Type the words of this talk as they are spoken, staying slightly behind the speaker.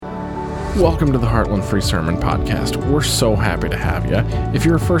Welcome to the Heartland Free Sermon Podcast. We're so happy to have you. If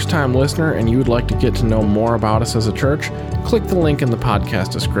you're a first-time listener and you would like to get to know more about us as a church, click the link in the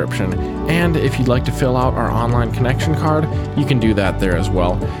podcast description. And if you'd like to fill out our online connection card, you can do that there as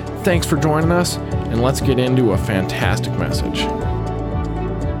well. Thanks for joining us, and let's get into a fantastic message.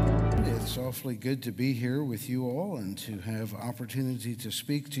 It's awfully good to be here with you all and to have opportunity to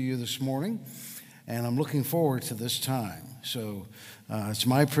speak to you this morning. And I'm looking forward to this time. So it's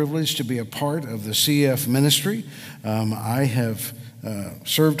my privilege to be a part of the CF ministry. I have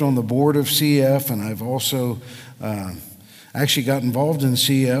served on the board of CF, and I've also actually got involved in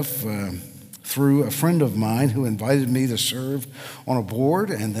CF through a friend of mine who invited me to serve on a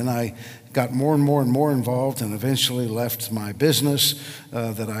board, and then I got more and more involved and eventually left my business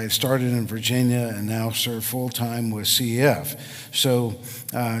that I had started in Virginia and now serve full-time with CF. So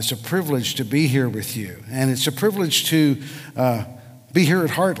it's a privilege to be here with you, and it's a privilege to be here at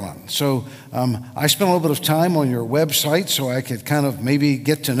Heartland. So I spent a little bit of time on your website so I could kind of maybe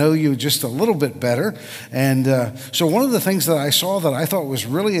get to know you just a little bit better. And so one of the things that I saw that I thought was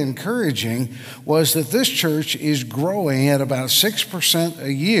really encouraging was that this church is growing at about 6%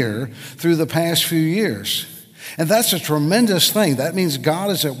 a year through the past few years. And that's a tremendous thing. That means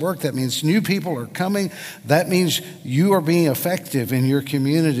God is at work. That means new people are coming. That means you are being effective in your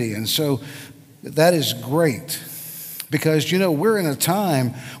community. And so that is great. Because, you know, we're in a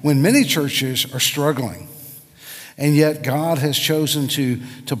time when many churches are struggling, and yet God has chosen to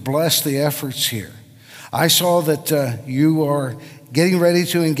bless the efforts here. I saw that you are getting ready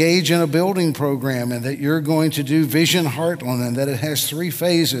to engage in a building program, and that you're going to do Vision Heartland, and that it has 3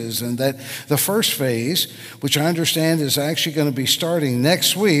 phases, and that the first phase, which I understand is actually going to be starting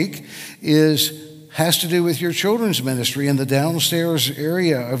next week, has to do with your children's ministry in the downstairs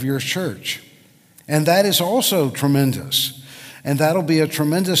area of your church. And that is also tremendous. And that'll be a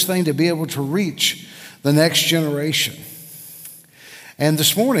tremendous thing to be able to reach the next generation. And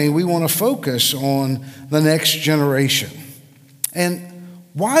this morning, we want to focus on the next generation. And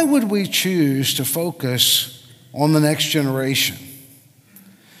why would we choose to focus on the next generation?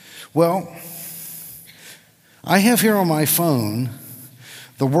 Well, I have here on my phone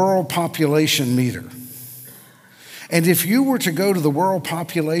the World Population Meter. And if you were to go to the World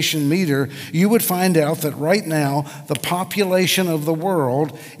Population Meter, you would find out that right now the population of the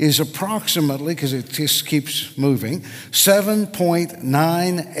world is approximately, because it just keeps moving,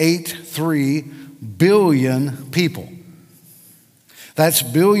 7.983 billion people. That's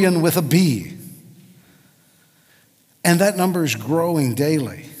billion with a B. And that number is growing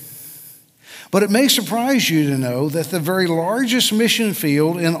daily. But it may surprise you to know that the very largest mission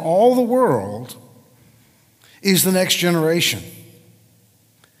field in all the world is the next generation.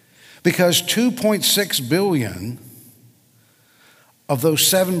 Because 2.6 billion of those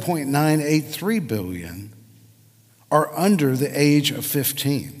 7.983 billion are under the age of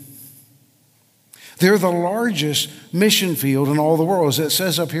 15. They're the largest mission field in all the world. As it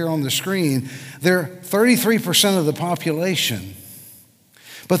says up here on the screen, they're 33% of the population,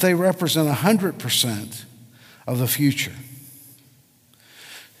 but they represent 100% of the future.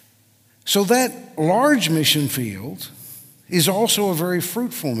 So that large mission field is also a very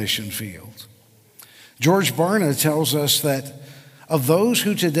fruitful mission field. George Barna tells us that of those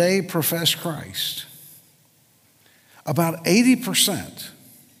who today profess Christ, about 80%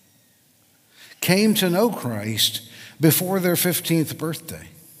 came to know Christ before their 15th birthday.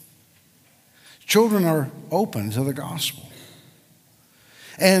 Children are open to the gospel.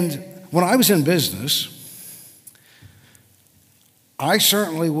 And when I was in business, I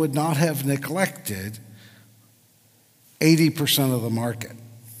certainly would not have neglected 80% of the market.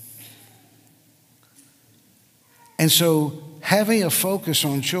 And so having a focus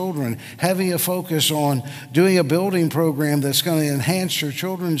on children, having a focus on doing a building program that's going to enhance your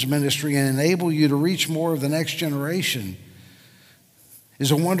children's ministry and enable you to reach more of the next generation is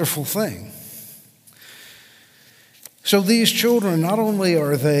a wonderful thing. So these children, not only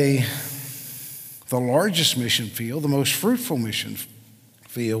are they the largest mission field, the most fruitful mission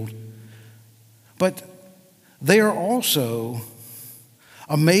field, but they are also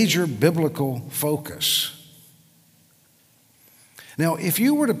a major biblical focus. Now, if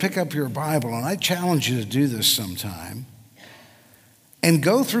you were to pick up your Bible, and I challenge you to do this sometime, and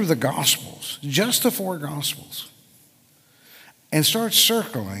go through the Gospels, just the 4 Gospels, and start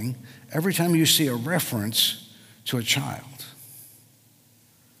circling every time you see a reference to a child,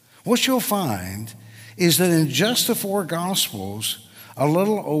 what you'll find is that in just the 4 Gospels, a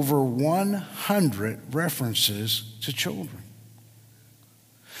little over 100 references to children.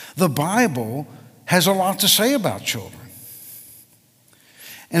 The Bible has a lot to say about children.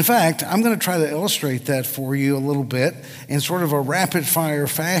 In fact, I'm going to try to illustrate that for you a little bit in sort of a rapid fire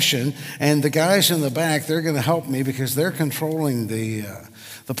fashion. And the guys in the back, they're going to help me because they're controlling the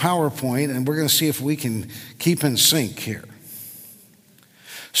PowerPoint, and we're going to see if we can keep in sync here.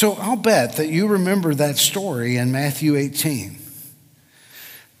 So I'll bet that you remember that story in Matthew 18.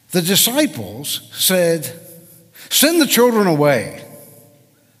 The disciples said, "Send the children away."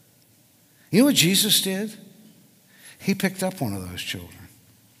 You know what Jesus did? He picked up one of those children.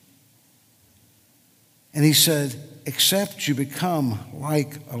 And he said, "Except you become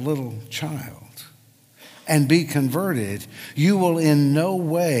like a little child and be converted, you will in no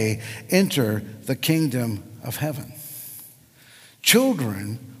way enter the kingdom of heaven."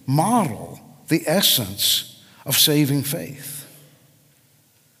 Children model the essence of saving faith.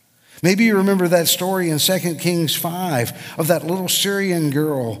 Maybe you remember that story in 2 Kings 5 of that little Syrian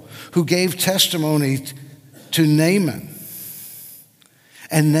girl who gave testimony to Naaman.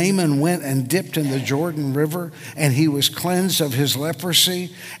 And Naaman went and dipped in the Jordan River, and he was cleansed of his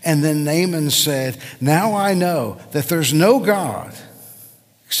leprosy. And then Naaman said, "Now I know that there's no God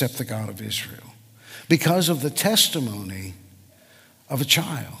except the God of Israel," because of the testimony of a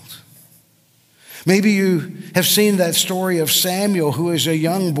child. Maybe you have seen that story of Samuel, who as a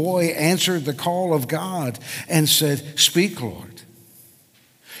young boy answered the call of God and said, "Speak, Lord,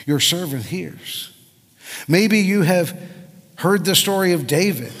 your servant hears." Maybe you have heard the story of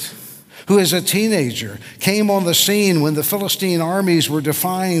David, who as a teenager came on the scene when the Philistine armies were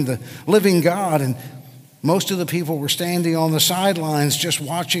defying the living God, and most of the people were standing on the sidelines just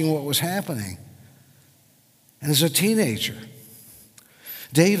watching what was happening. And as a teenager,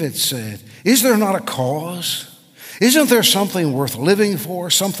 David said, "Is there not a cause? Isn't there something worth living for,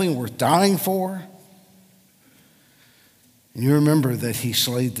 something worth dying for?" And you remember that he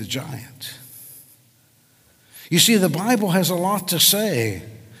slayed the giant. You see, the Bible has a lot to say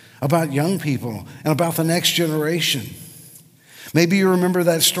about young people and about the next generation. Maybe you remember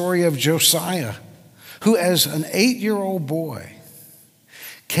that story of Josiah, who as an 8-year-old boy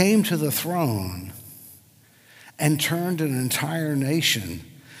came to the throne and turned an entire nation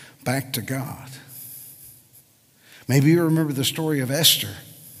back to God. Maybe you remember the story of Esther,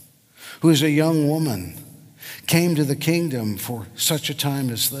 who as a young woman came to the kingdom for such a time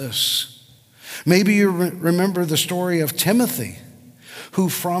as this. Maybe you remember the story of Timothy, who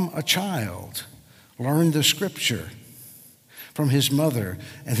from a child learned the scripture from his mother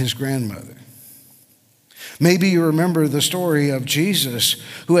and his grandmother. Maybe you remember the story of Jesus,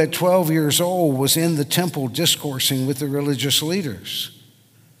 who at 12 years old was in the temple discoursing with the religious leaders.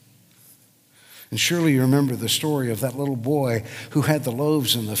 And surely you remember the story of that little boy who had the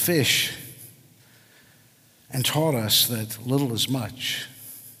loaves and the fish and taught us that little is much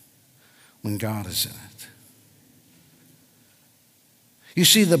when God is in it. You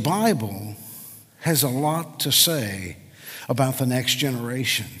see, the Bible has a lot to say about the next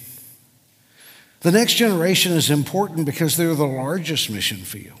generation. The next generation is important because they're the largest mission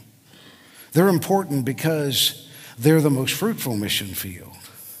field. They're important because they're the most fruitful mission field.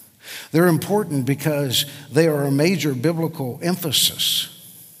 They're important because they are a major biblical emphasis.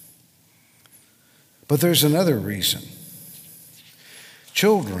 But there's another reason.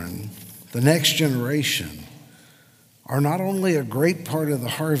 Children, the next generation, are not only a great part of the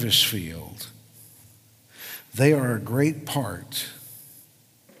harvest field, they are a great part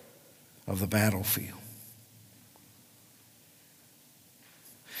of the battlefield.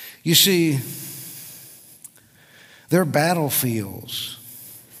 You see, there are battlefields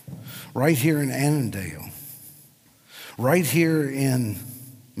right here in Annandale, right here in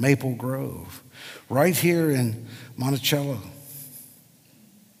Maple Grove, right here in Monticello.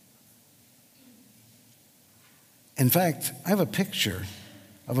 In fact, I have a picture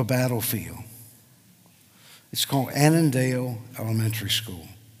of a battlefield. It's called Annandale Elementary School.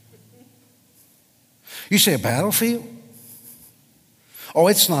 You say a battlefield? Oh,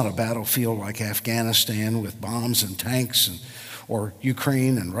 it's not a battlefield like Afghanistan with bombs and tanks or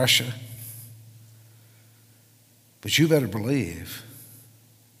Ukraine and Russia. But you better believe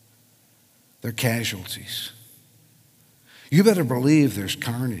there are casualties. You better believe there's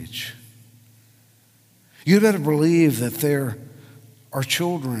carnage. You better believe that there are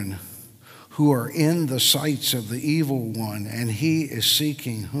children who are in the sights of the evil one, and he is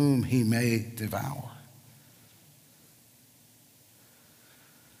seeking whom he may devour.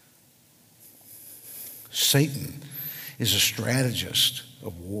 Satan is a strategist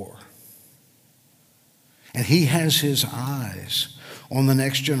of war. And he has his eyes on the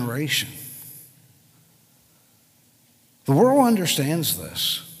next generation. The world understands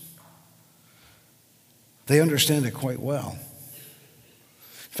this. They understand it quite well.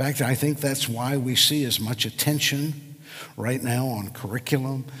 In fact, I think that's why we see as much attention right now on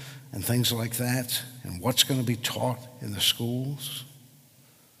curriculum and things like that and what's going to be taught in the schools.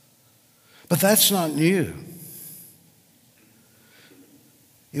 But that's not new.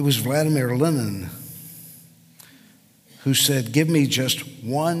 It was Vladimir Lenin who said, "Give me just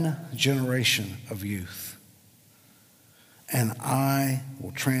one generation of youth, and I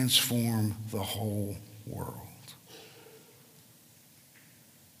will transform the whole world."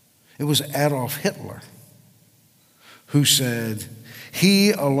 It was Adolf Hitler who said,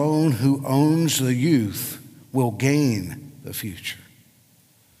 "He alone who owns the youth will gain the future."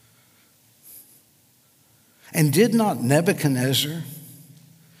 And did not Nebuchadnezzar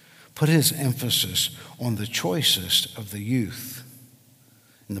put his emphasis on the choicest of the youth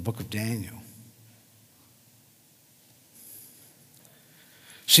in the book of Daniel?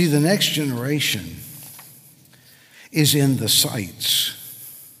 See, the next generation is in the sights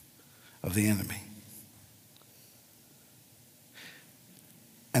of the enemy.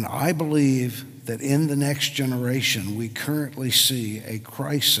 And I believe that in the next generation, we currently see a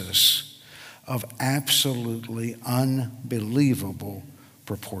crisis of absolutely unbelievable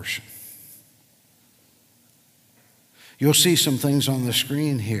proportion. You'll see some things on the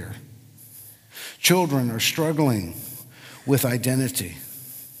screen here. Children are struggling with identity.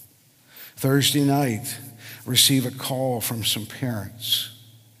 Thursday night, receive a call from some parents.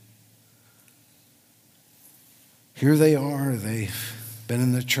 Here they are, they've been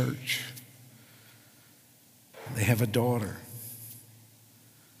in the church. They have a daughter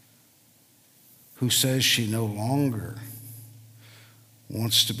who says she no longer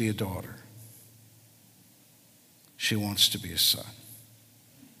wants to be a daughter. She wants to be a son.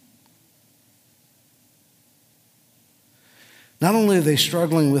 Not only are they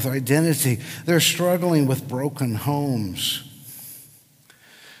struggling with identity, they're struggling with broken homes.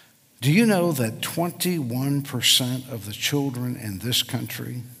 Do you know that 21% of the children in this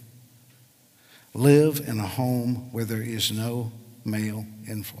country live in a home where there is no male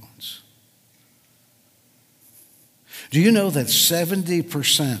influence? Do you know that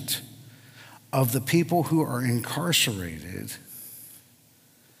 70% of the people who are incarcerated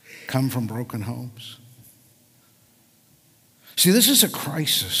come from broken homes? See, this is a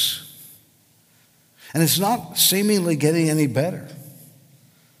crisis, and it's not seemingly getting any better.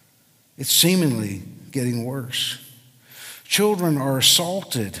 It's seemingly getting worse. Children are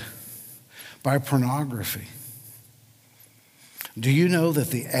assaulted by pornography. Do you know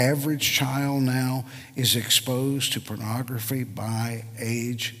that the average child now is exposed to pornography by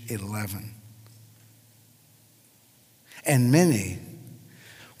age 11? And many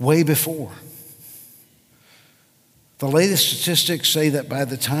way before. The latest statistics say that by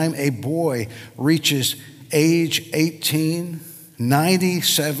the time a boy reaches age 18,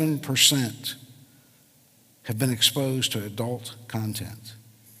 97% have been exposed to adult content.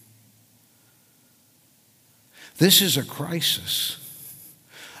 This is a crisis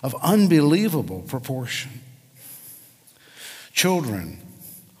of unbelievable proportion. Children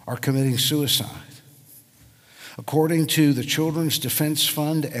are committing suicide. According to the Children's Defense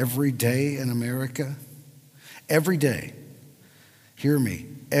Fund, every day in America, every day, hear me,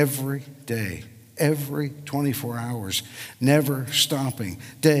 every day, every 24 hours, never stopping,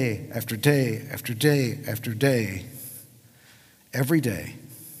 day after day after day after day, every day,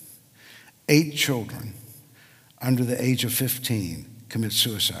 8 children under the age of 15 commit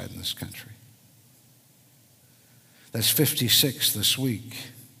suicide in this country. That's 56 this week.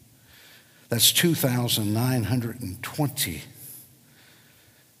 That's 2,920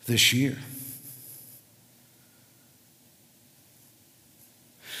 this year.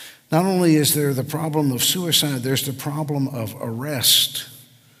 Not only is there the problem of suicide, there's the problem of arrest.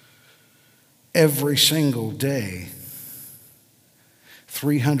 Every single day,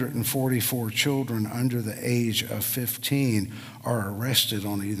 344 children under the age of 15 are arrested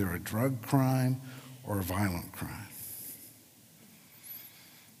on either a drug crime or a violent crime.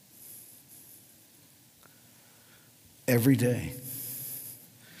 Every day.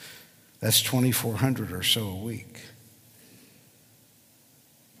 That's 2,400 or so a week.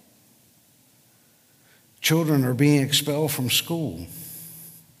 Children are being expelled from school.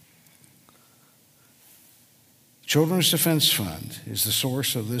 Children's Defense Fund is the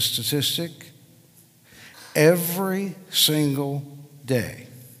source of this statistic. Every single day,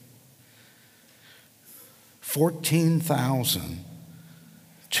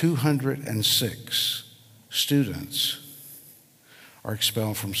 14,206 students are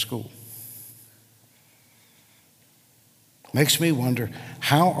expelled from school. Makes me wonder,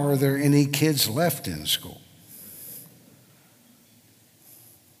 how are there any kids left in school?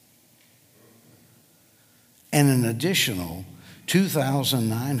 and an additional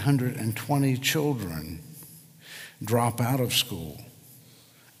 2,920 children drop out of school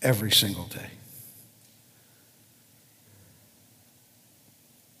every single day.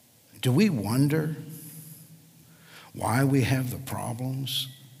 Do we wonder why we have the problems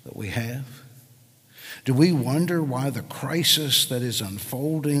that we have? Do we wonder why the crisis that is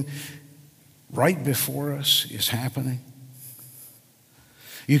unfolding right before us is happening?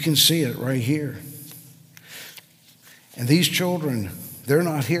 You can see it right here. And these children, they're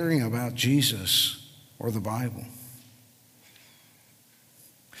not hearing about Jesus or the Bible.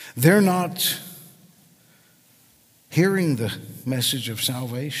 They're not hearing the message of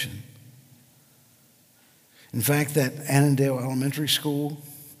salvation. In fact, that Annandale Elementary School,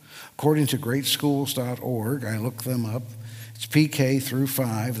 according to greatschools.org, I looked them up, it's PK through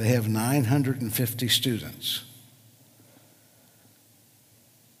 5, they have 950 students.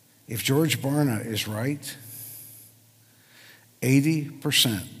 If George Barna is right,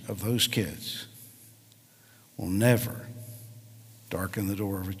 80% of those kids will never darken the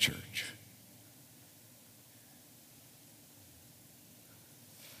door of a church.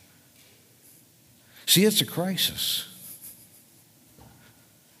 See, it's a crisis.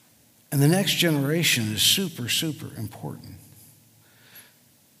 And the next generation is super, super important.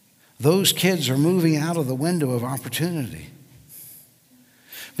 Those kids are moving out of the window of opportunity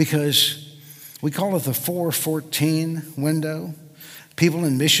because we call it the 414 window. People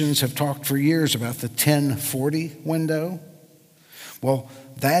in missions have talked for years about the 1040 window. Well,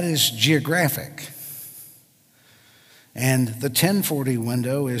 that is geographic. And the 1040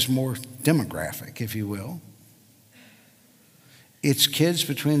 window is more demographic, if you will. It's kids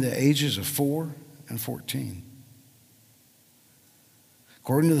between the ages of 4 and 14.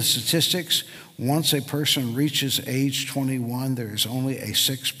 According to the statistics, once a person reaches age 21, there is only a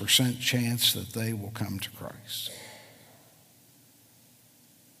 6% chance that they will come to Christ.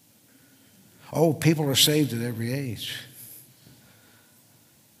 Oh, people are saved at every age.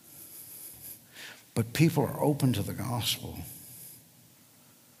 But people are open to the gospel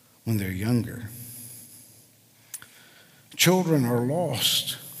when they're younger. Children are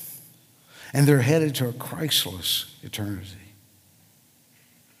lost, and they're headed to a Christless eternity.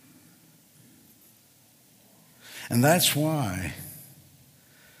 And that's why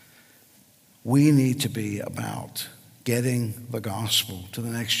we need to be about getting the gospel to the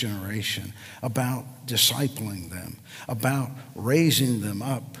next generation, about discipling them, about raising them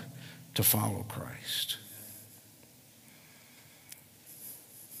up to follow Christ.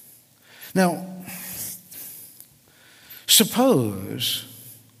 Now, suppose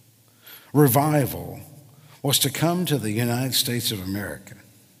revival was to come to the United States of America.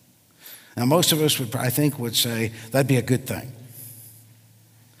 Now, most of us would, I think, would say that'd be a good thing.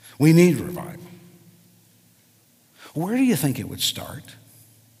 We need revival. Where do you think it would start?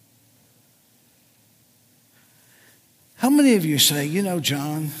 How many of you say, you know,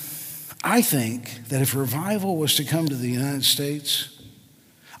 John, I think that if revival was to come to the United States,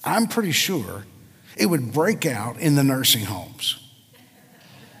 I'm pretty sure it would break out in the nursing homes.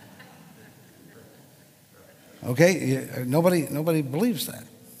 Okay? Nobody believes that.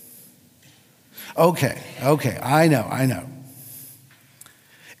 Okay, I know.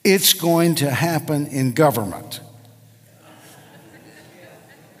 It's going to happen in government.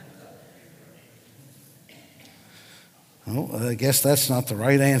 Well, I guess that's not the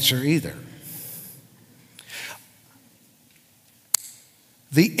right answer either.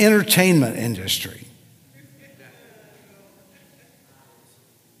 The entertainment industry.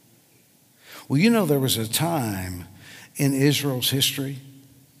 Well, you know, there was a time in Israel's history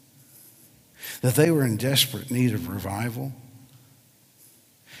that they were in desperate need of revival.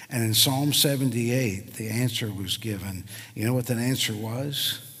 And in Psalm 78, the answer was given. You know what that answer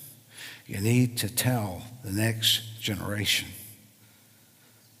was? You need to tell the next generation.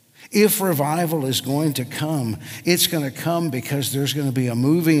 If revival is going to come, it's going to come because there's going to be a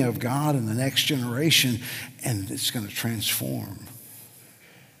moving of God in the next generation, and it's going to transform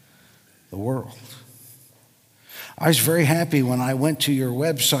the world. I was very happy when I went to your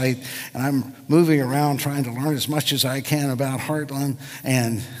website, and I'm moving around trying to learn as much as I can about Heartland,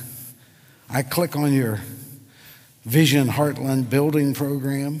 and I click on your Vision Heartland building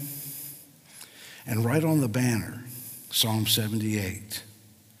program, and right on the banner, Psalm 78,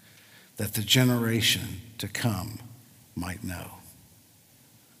 that the generation to come might know.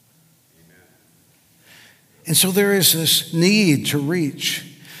 Amen. And so there is this need to reach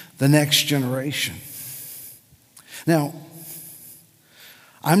the next generation. Now,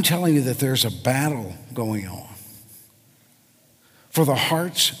 I'm telling you that there's a battle going on for the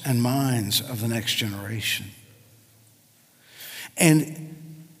hearts and minds of the next generation.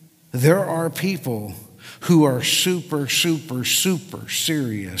 And there are people who are super, super, super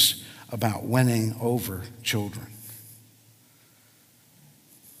serious about winning over children.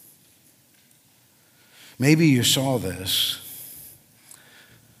 Maybe you saw this,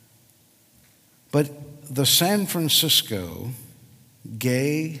 but the San Francisco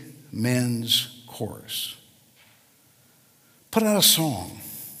Gay Men's Chorus put out a song.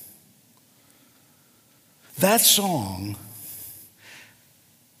 That song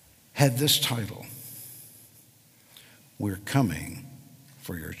had this title: "We're Coming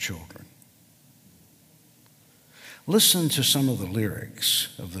for Your Children." Listen to some of the lyrics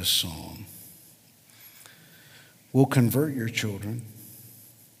of this song. We'll convert your children.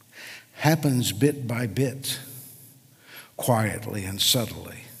 Happens bit by bit, quietly and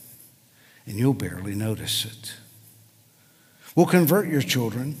subtly, and you'll barely notice it. We'll convert your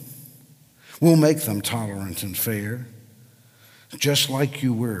children. We'll make them tolerant and fair. Just like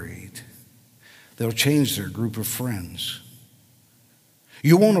you worried, they'll change their group of friends.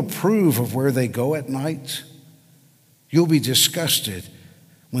 You won't approve of where they go at night. You'll be disgusted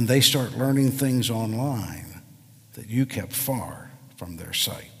when they start learning things online that you kept far from their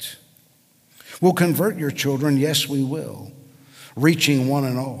sight. We'll convert your children, yes we will, reaching one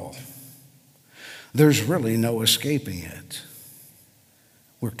and all. There's really no escaping it.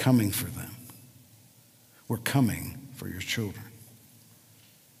 We're coming for them. We're coming for your children.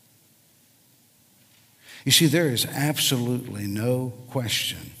 You see, there is absolutely no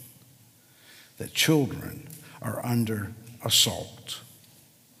question that children are under assault.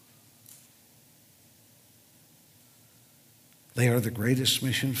 They are the greatest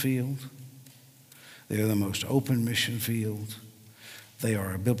mission field. They are the most open mission field. They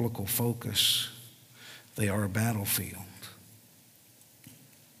are a biblical focus. They are a battlefield.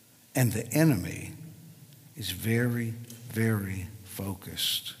 And the enemy is very, very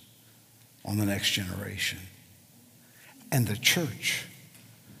focused on the next generation. And the church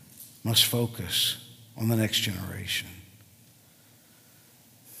must focus on the next generation.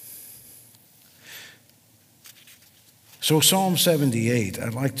 So Psalm 78,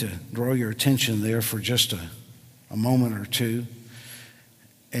 I'd like to draw your attention there for just a moment or two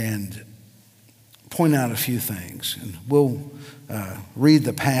and point out a few things. And we'll read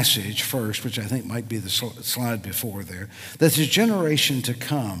the passage first, which I think might be the slide before there, that the generation to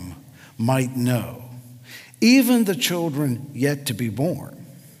come might know, even the children yet to be born,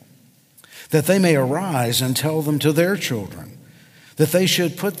 that they may arise and tell them to their children, that they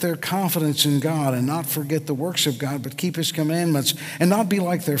should put their confidence in God and not forget the works of God, but keep his commandments and not be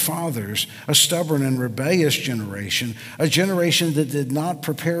like their fathers, a stubborn and rebellious generation, a generation that did not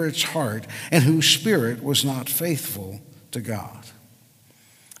prepare its heart and whose spirit was not faithful to God.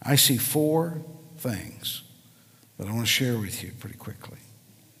 I see four things that I want to share with you pretty quickly.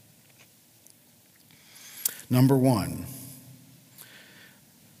 Number one,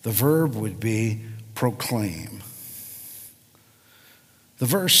 the verb would be proclaim. The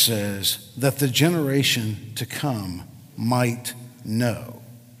verse says that the generation to come might know,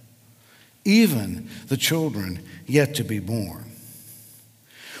 even the children yet to be born.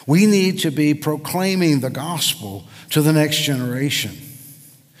 We need to be proclaiming the gospel to the next generation.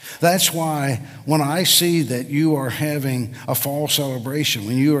 That's why when I see that you are having a fall celebration,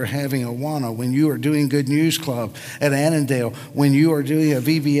 when you are having a Awana, when you are doing Good News Club at Annandale, when you are doing a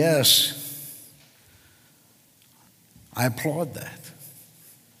VBS, I applaud that.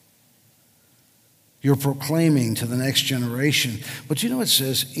 You're proclaiming to the next generation. But you know it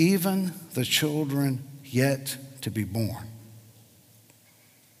says, even the children yet to be born.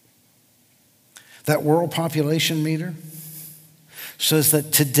 That world population meter says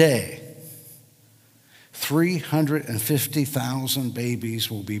that today, 350,000 babies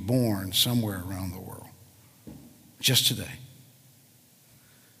will be born somewhere around the world. Just today.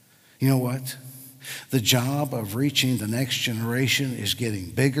 You know what? The job of reaching the next generation is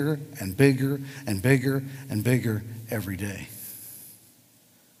getting bigger and bigger and bigger and bigger every day.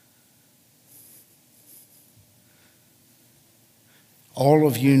 All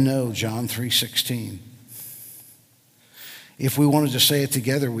of you know John 3:16. If we wanted to say it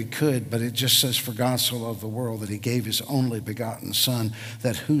together, we could, but it just says, for God so loved the world that he gave his only begotten Son,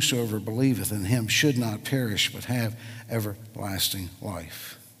 that whosoever believeth in him should not perish, but have everlasting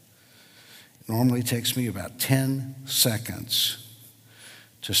life. It normally takes me about 10 seconds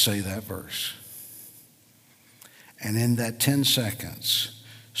to say that verse. And in that 10 seconds,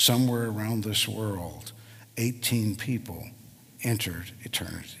 somewhere around this world, 18 people entered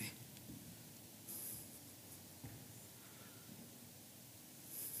eternity.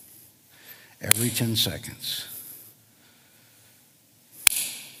 Every 10 seconds.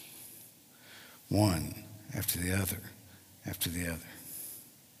 one after the other after the other.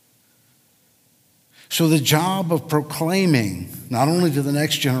 So the job of proclaiming, not only to the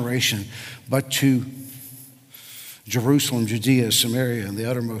next generation, but to Jerusalem, Judea, Samaria, and the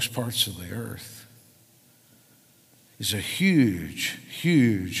uttermost parts of the earth, is a huge,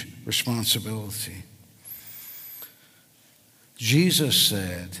 huge responsibility. Jesus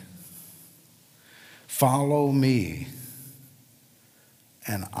said, "Follow me,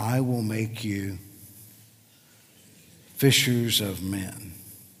 and I will make you fishers of men."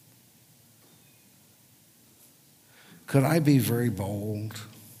 Could I be very bold?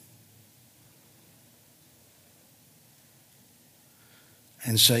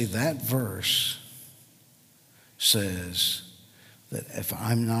 And say that verse says that if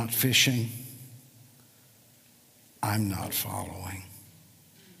I'm not fishing, I'm not following.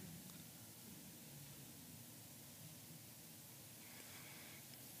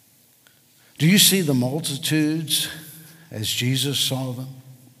 Do you see the multitudes as Jesus saw them?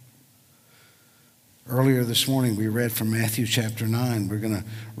 Earlier this morning, we read from Matthew chapter 9. We're going to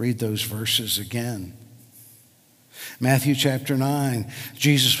read those verses again. Matthew chapter 9,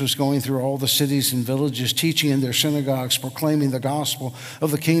 Jesus was going through all the cities and villages, teaching in their synagogues, proclaiming the gospel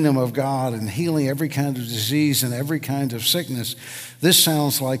of the kingdom of God, and healing every kind of disease and every kind of sickness. This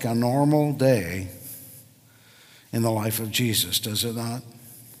sounds like a normal day in the life of Jesus, does it not?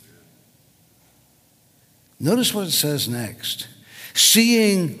 Notice what it says next.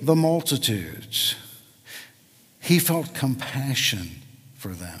 Seeing the multitudes, he felt compassion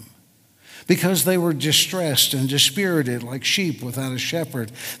for them, because they were distressed and dispirited like sheep without a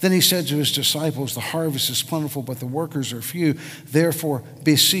shepherd. Then he said to his disciples, "The harvest is plentiful, but the workers are few. Therefore,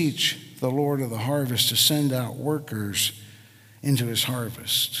 beseech the Lord of the harvest to send out workers into his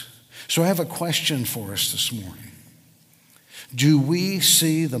harvest." So I have a question for us this morning. Do we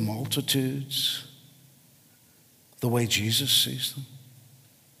see the multitudes the way Jesus sees them?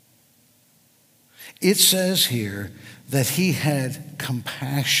 It says here that he had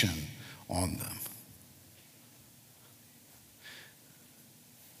compassion on them.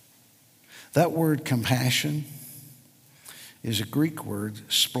 That word compassion is a Greek word,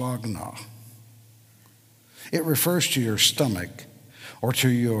 splagna. It refers to your stomach or to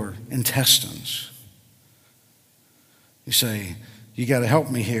your intestines. You say, "You got to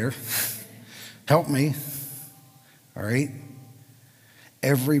help me here." Help me. All right?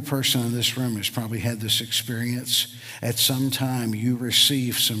 Every person in this room has probably had this experience. At some time, you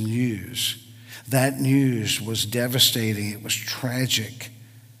received some news. That news was devastating. It was tragic.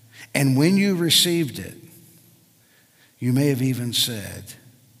 And when you received it, you may have even said,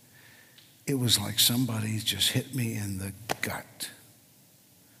 "It was like somebody just hit me in the gut.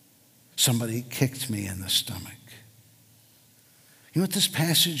 Somebody kicked me in the stomach." You know what this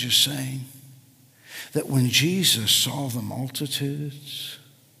passage is saying? That when Jesus saw the multitudes,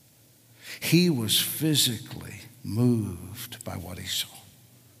 he was physically moved by what he saw.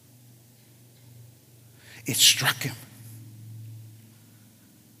 It struck him.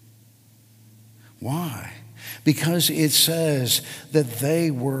 Why? Because it says that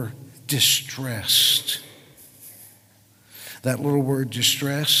they were distressed. That little word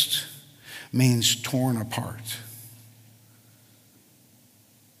distressed means torn apart.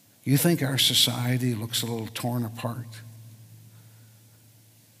 You think our society looks a little torn apart?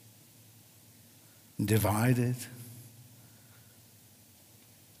 Divided?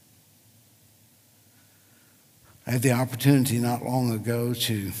 I had the opportunity not long ago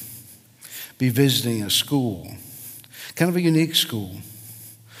to be visiting a school, kind of a unique school,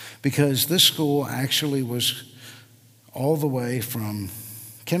 because this school actually was all the way from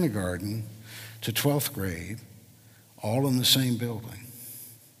kindergarten to 12th grade, all in the same building.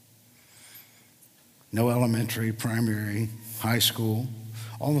 No elementary, primary, high school,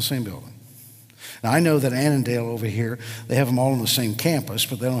 all in the same building. Now, I know that Annandale over here, they have them all on the same campus,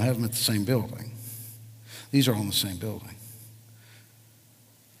 but they don't have them at the same building. These are all in the same building.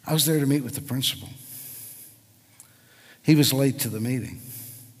 I was there to meet with the principal. He was late to the meeting,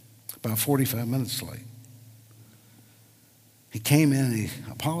 about 45 minutes late. He came in and he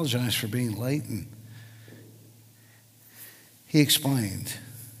apologized for being late, and he explained.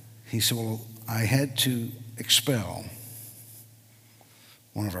 He said, "Well, I had to expel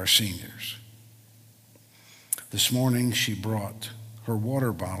one of our seniors. This morning she brought her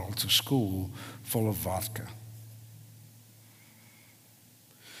water bottle to school full of vodka."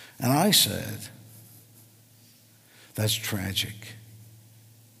 And I said, "That's tragic."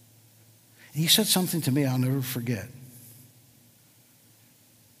 And he said something to me I'll never forget.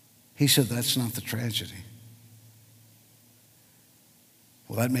 He said, "That's not the tragedy.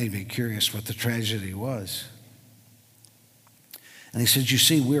 Well, that made me curious what the tragedy was. And he said, you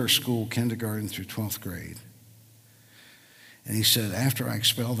see, we are school kindergarten through 12th grade. And he said, after I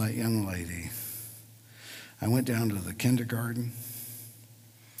expelled that young lady, I went down to the kindergarten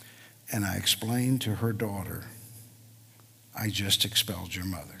and I explained to her daughter, I just expelled your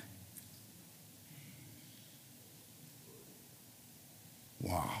mother.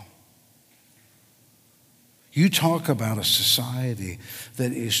 Wow. You talk about a society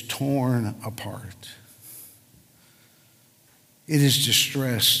that is torn apart. It is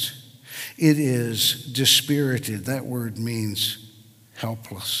distressed. It is dispirited. That word means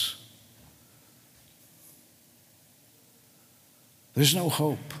helpless. There's no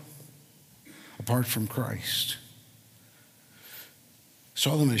hope apart from Christ.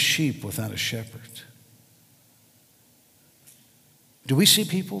 Saw them as sheep without a shepherd. Do we see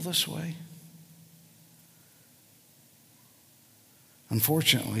people this way?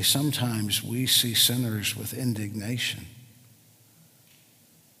 Unfortunately, sometimes we see sinners with indignation.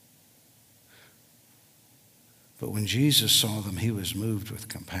 But when Jesus saw them, he was moved with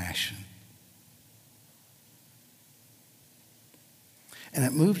compassion. And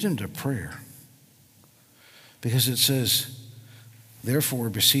it moved him to prayer. Because it says, therefore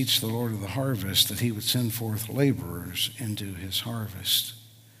beseech the Lord of the harvest that he would send forth laborers into his harvest.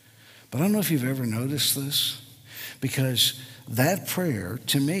 But I don't know if you've ever noticed this, because that prayer,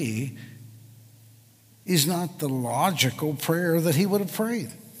 to me, is not the logical prayer that he would have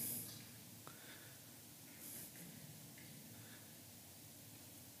prayed.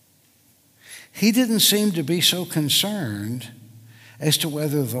 He didn't seem to be so concerned as to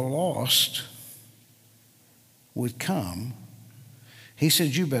whether the lost would come. He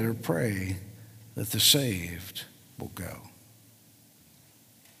said, you better pray that the saved will go.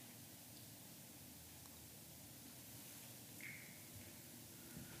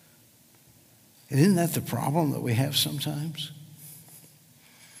 And isn't that the problem that we have sometimes?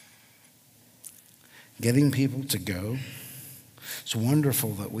 Getting people to go. It's wonderful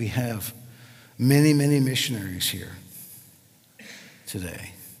that we have many, many missionaries here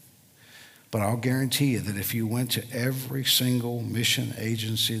today. But I'll guarantee you that if you went to every single mission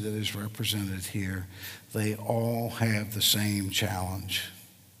agency that is represented here, they all have the same challenge.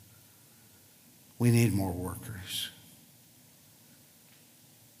 We need more workers.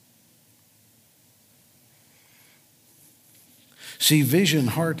 See, Vision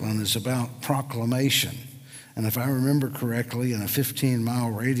Heartland is about proclamation. And if I remember correctly, in a 15-mile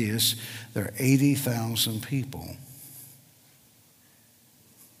radius, there are 80,000 people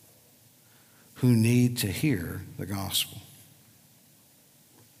who need to hear the gospel.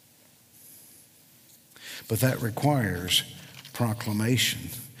 But that requires proclamation.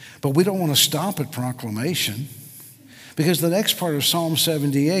 But we don't want to stop at proclamation, because the next part of Psalm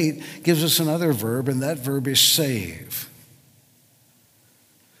 78 gives us another verb, and that verb is save.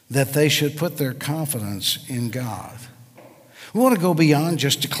 That they should put their confidence in God. We want to go beyond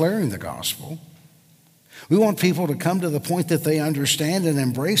just declaring the gospel. We want people to come to the point that they understand and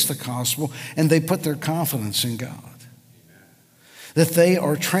embrace the gospel, and they put their confidence in God. That they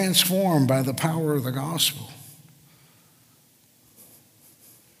are transformed by the power of the gospel.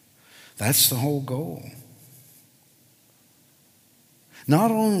 That's the whole goal.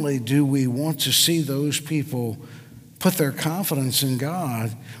 Not only do we want to see those people put their confidence in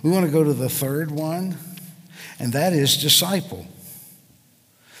God, we want to go to the third one, and that is disciple.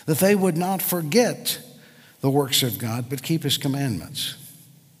 That they would not forget the works of God, but keep his commandments.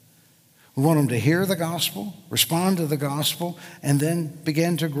 We want them to hear the gospel, respond to the gospel, and then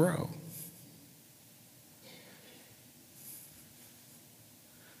begin to grow.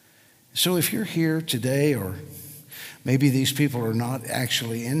 So if you're here today, or maybe these people are not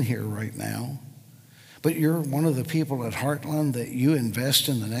actually in here right now, but you're one of the people at Heartland that you invest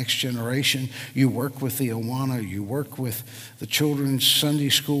in the next generation. You work with the Awana, you work with the children's Sunday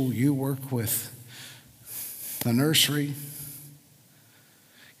school, you work with the nursery.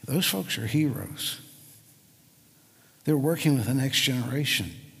 Those folks are heroes. They're working with the next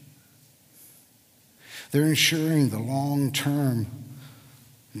generation. They're ensuring the long-term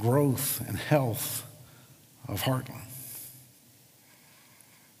growth and health of Heartland.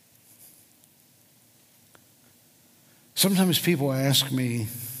 Sometimes people ask me,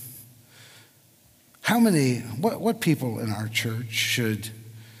 what people in our church should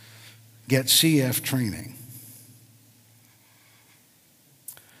get CF training?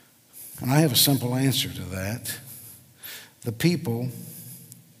 And I have a simple answer to that. The people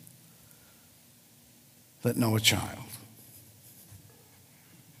that know a child.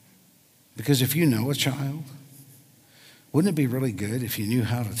 Because if you know a child, Wouldn't it be really good if you knew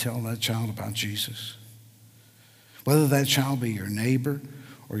how to tell that child about Jesus? Whether that child be your neighbor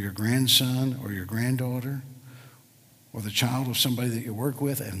or your grandson or your granddaughter or the child of somebody that you work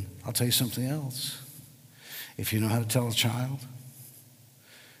with. And I'll tell you something else. If you know how to tell a child,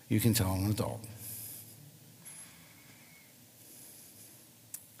 you can tell an adult.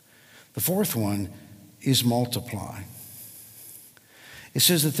 The fourth one is multiply. It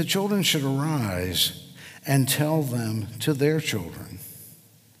says that the children should arise and tell them to their children.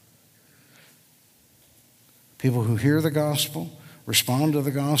 People who hear the gospel, respond to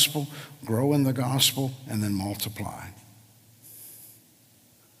the gospel, grow in the gospel, and then multiply.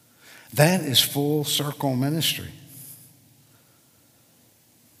 That is full circle ministry.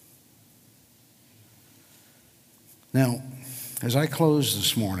 Now, as I close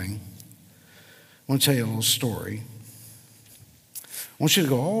this morning, I want to tell you a little story. I want you to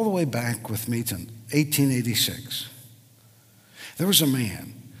go all the way back with me to 1886. There was a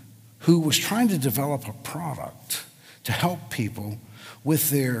man who was trying to develop a product to help people with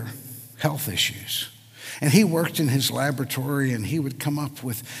their health issues. And he worked in his laboratory, and he would come up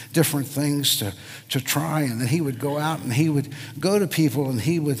with different things to try. And then he would go out and he would go to people, and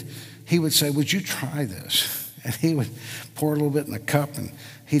he would say, "Would you try this?" And he would pour a little bit in a cup, and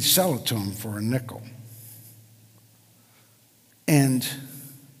he'd sell it to them for a nickel. And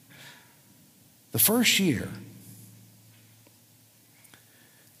the first year,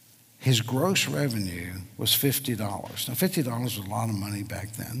 his gross revenue was $50. Now, $50 was a lot of money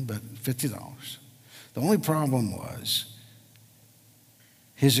back then, but $50. The only problem was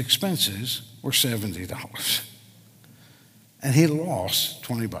his expenses were $70. And he lost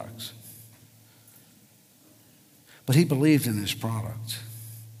 $20. But he believed in his product.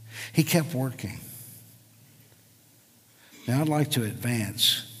 He kept working. Now, I'd like to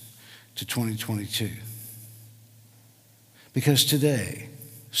advance to 2022. Because today,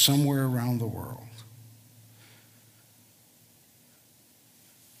 somewhere around the world,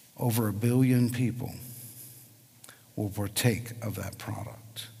 over 1 billion people will partake of that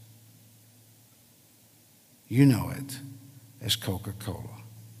product. You know it as Coca-Cola.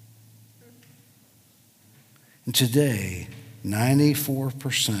 And today,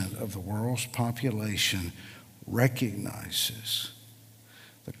 94% of the world's population recognizes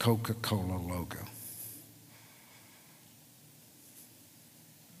the Coca-Cola logo.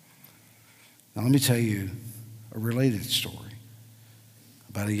 Now, let me tell you a related story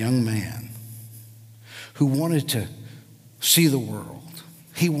about a young man who wanted to see the world.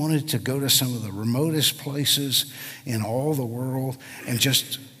 He wanted to go to some of the remotest places in all the world and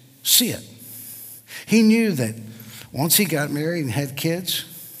just see it. He knew that once he got married and had kids,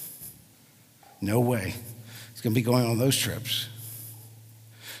 no way he's going to be going on those trips.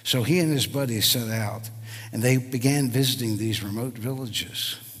 So he and his buddies set out, and they began visiting these remote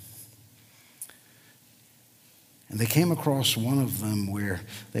villages. And they came across one of them where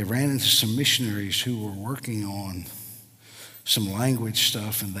they ran into some missionaries who were working on some language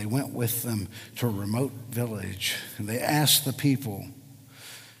stuff, and they went with them to a remote village, and they asked the people,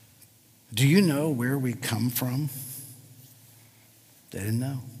 "Do you know where we come from?" They didn't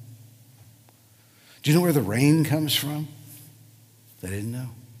know. "Do you know where the rain comes from?" They didn't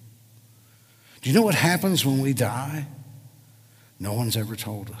know. "Do you know what happens when we die?" No one's ever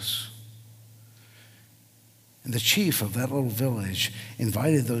told us. And the chief of that little village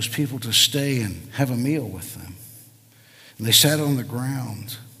invited those people to stay and have a meal with them. And they sat on the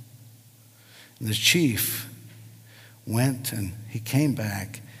ground. And the chief went, and he came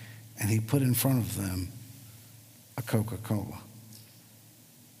back, and he put in front of them a Coca-Cola.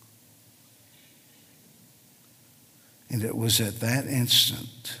 And it was at that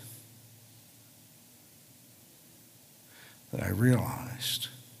instant that I realized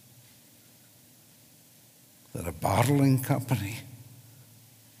that a bottling company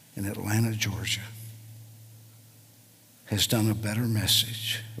in Atlanta, Georgia, has done a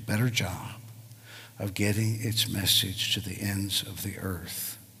better job of getting its message to the ends of the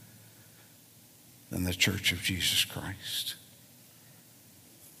earth than the Church of Jesus Christ.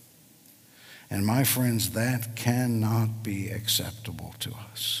 And my friends, that cannot be acceptable to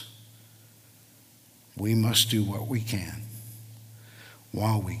us. We must do what we can,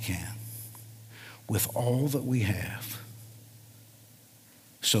 while we can, with all that we have,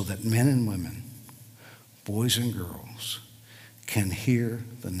 so that men and women, boys and girls, can hear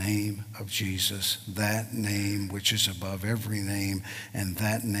the name of Jesus, that name which is above every name, and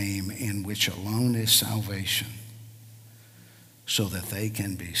that name in which alone is salvation, so that they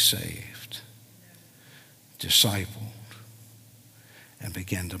can be saved, discipled, and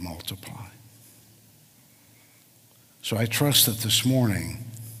begin to multiply. So So I trust that this morning,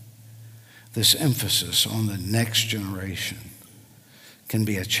 this emphasis on the next generation can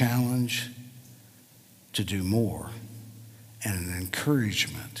be a challenge to do more and an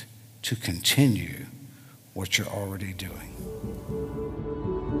encouragement to continue what you're already doing.